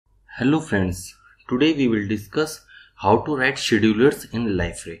Hello friends, today we will discuss how to write schedulers in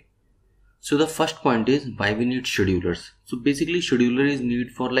Liferay. So the first point is why we need schedulers. So basically scheduler is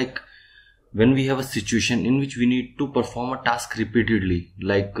needed for when we have a situation in which we need to perform a task repeatedly,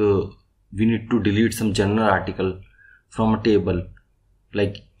 we need to delete some journal article from a table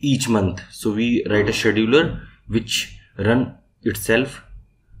each month. So we write a scheduler which run itself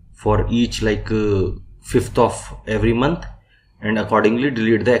for each 5th of every month, and accordingly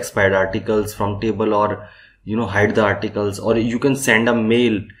delete the expired articles from table, or hide the articles, or you can send a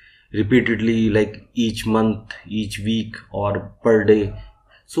mail repeatedly each month, each week, or per day.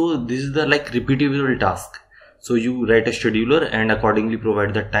 So this is the repeatable task. So you write a scheduler and accordingly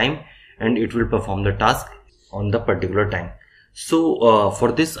provide the time, and it will perform the task on the particular time. So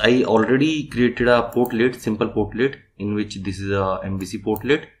for this I already created a portlet, simple portlet, in which this is a MVC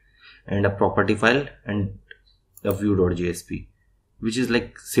portlet and a property file and a view.jsp, which is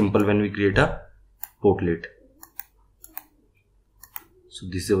simple when we create a portlet. So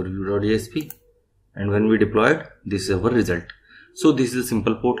this is our view.jsp, and when we deploy it, this is our result. So this is a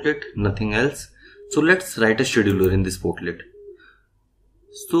simple portlet, nothing else. So let's write a scheduler in this portlet.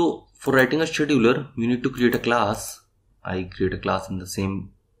 So for writing a scheduler, we need to create a class. I create a class in the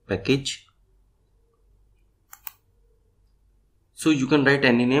same package. So you can write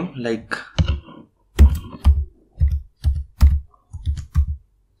any name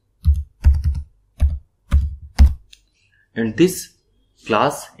and this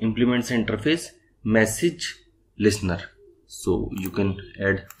class implements interface message listener. So you can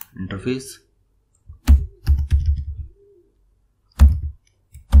add interface.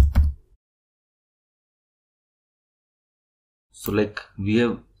 So we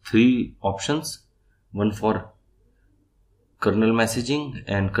have three options, one for kernel messaging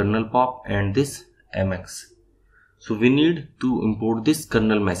and kernel pop and this MX. So we need to import this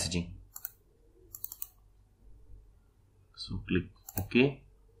kernel messaging. So click OK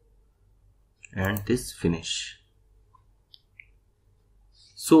and this finish.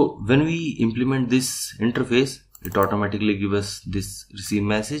 So when we implement this interface, it automatically gives us this receive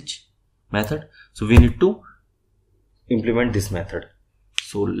message method. So we need to implement this method.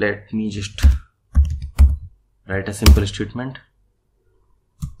 So let me just write a simple statement.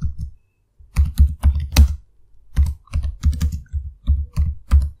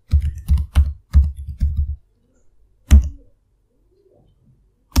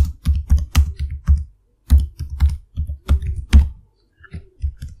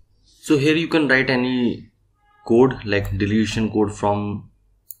 So here you can write any code like deletion code from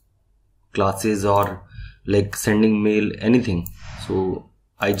classes, or sending mail, anything. So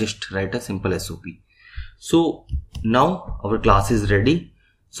I just write a simple SOP. So now our class is ready.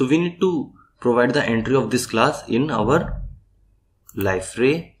 So we need to provide the entry of this class in our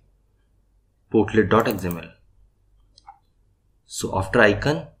Liferay portlet.xml. So after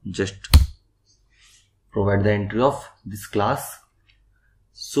icon, just provide the entry of this class.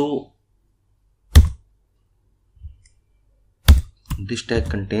 So this tag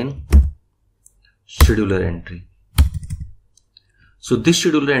contain scheduler entry. So this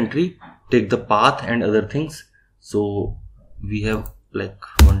scheduler entry take the path and other things. So we have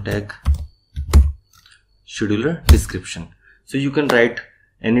one tag scheduler description. So you can write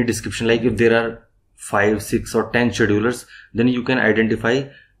any description, if there are 5, 6 or 10 schedulers, then you can identify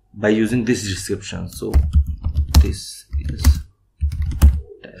by using this description. So this is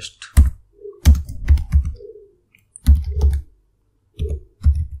test.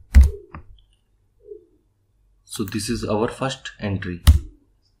 So this is our first entry.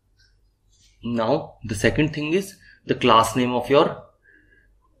 Now the second thing is the class name of your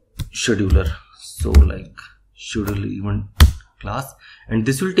scheduler. So scheduler event class, and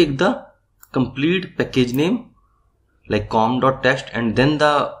this will take the complete package name com.test and then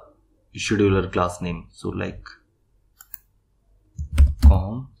the scheduler class name. So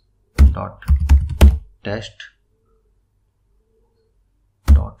com.test.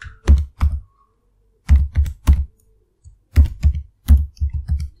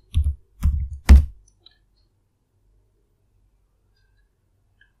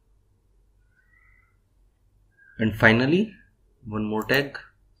 And finally one more tag,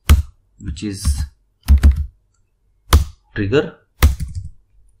 which is trigger,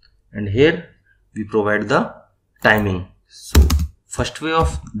 and here we provide the timing. So first way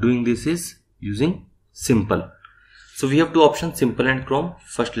of doing this is using simple. So we have two options, simple and Chrome.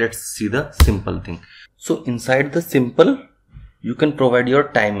 First let's see the simple thing. So inside the simple you can provide your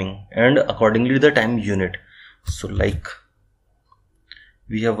timing and accordingly the time unit. So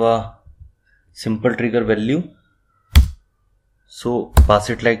we have a simple trigger value. So pass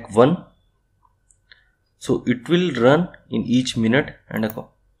it like 1. So it will run in each minute, and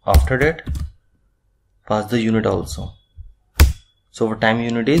after that pass the unit also. So our time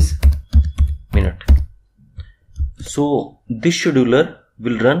unit is minute. So this scheduler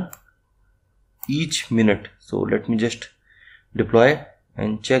will run each minute. So let me just deploy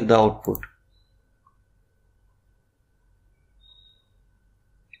and check the output.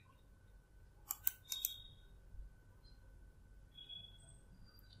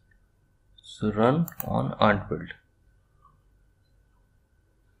 So run on ant build.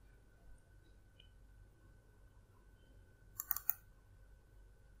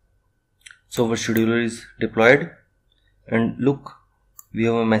 So our scheduler is deployed, and look, we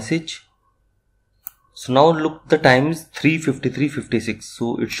have a message. So now look, the time is 3:53:56.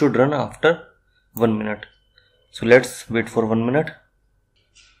 So it should run after 1 minute. So let's wait for 1 minute.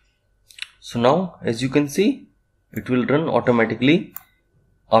 So now as you can see, it will run automatically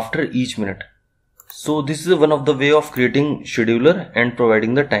after each minute. So this is one of the way of creating scheduler and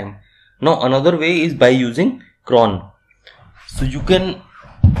providing the time. Now another way is by using cron. So you can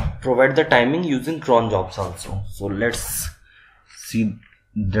provide the timing using cron jobs also. So let's see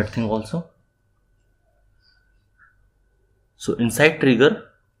that thing also. So inside trigger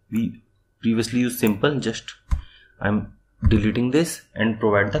we previously used simple, just I'm deleting this and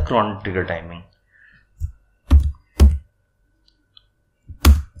provide the cron trigger timing.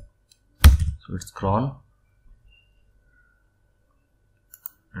 So it's cron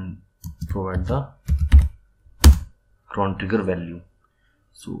and provide the cron trigger value.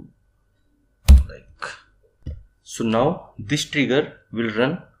 So now this trigger will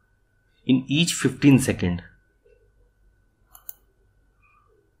run in each 15 seconds.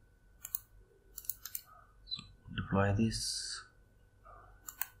 Deploy this.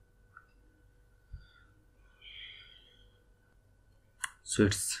 So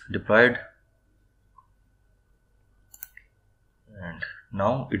it's deployed, and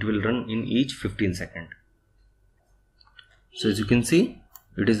now it will run in each 15 seconds. So as you can see,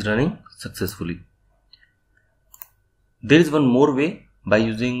 it is running successfully. There is one more way. By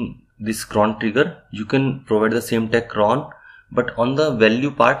using this cron trigger, you can provide the same tag cron, but on the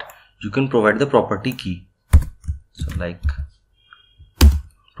value part you can provide the property key. So like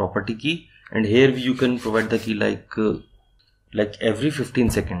property key, and here you can provide the key like every 15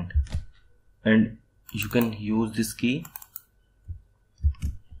 seconds, and you can use this key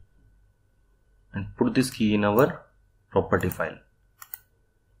and put this key in our property file.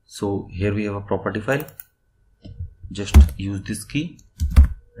 So here we have a property file. Just use this key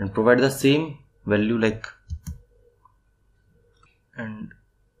and provide the same value like, and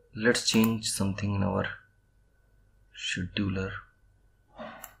let's change something in our scheduler.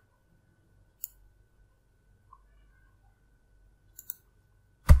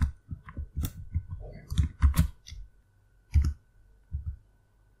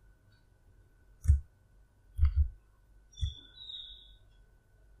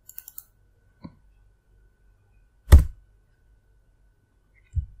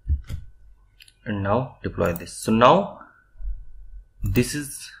 And now deploy this. So now this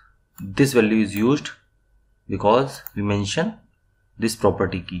value is used because we mention this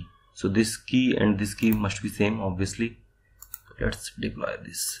property key. So this key and this key must be same, obviously. Let's deploy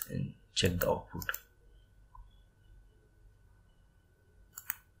this and check the output.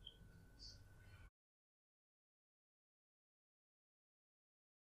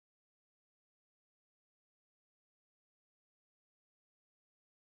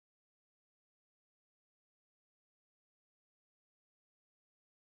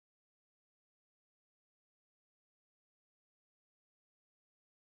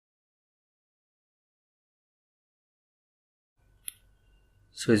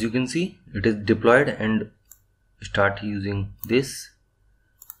 So as you can see, it is deployed and start using this.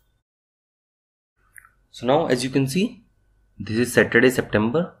 So now as you can see, this is Saturday,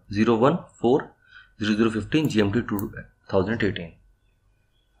 September 01/4/0015 GMT 2018.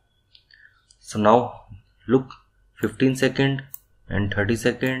 So now look, 15 second and 30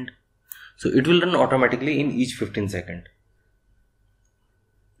 second. So it will run automatically in each 15 second.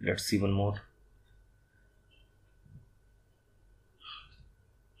 Let's see one more.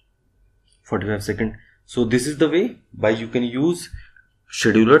 45 second. So this is the way by you can use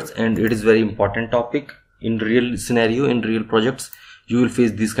schedulers, and it is very important topic in real scenario. In real projects you will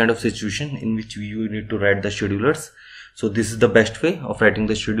face this kind of situation in which you need to write the schedulers. So this is the best way of writing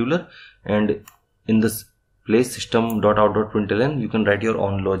the scheduler, and in this place system.out.println you can write your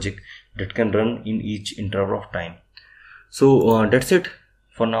own logic that can run in each interval of time. So that's it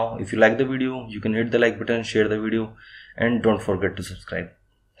for now. If you like the video, you can hit the like button, share the video, and don't forget to subscribe.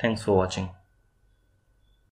 Thanks for watching.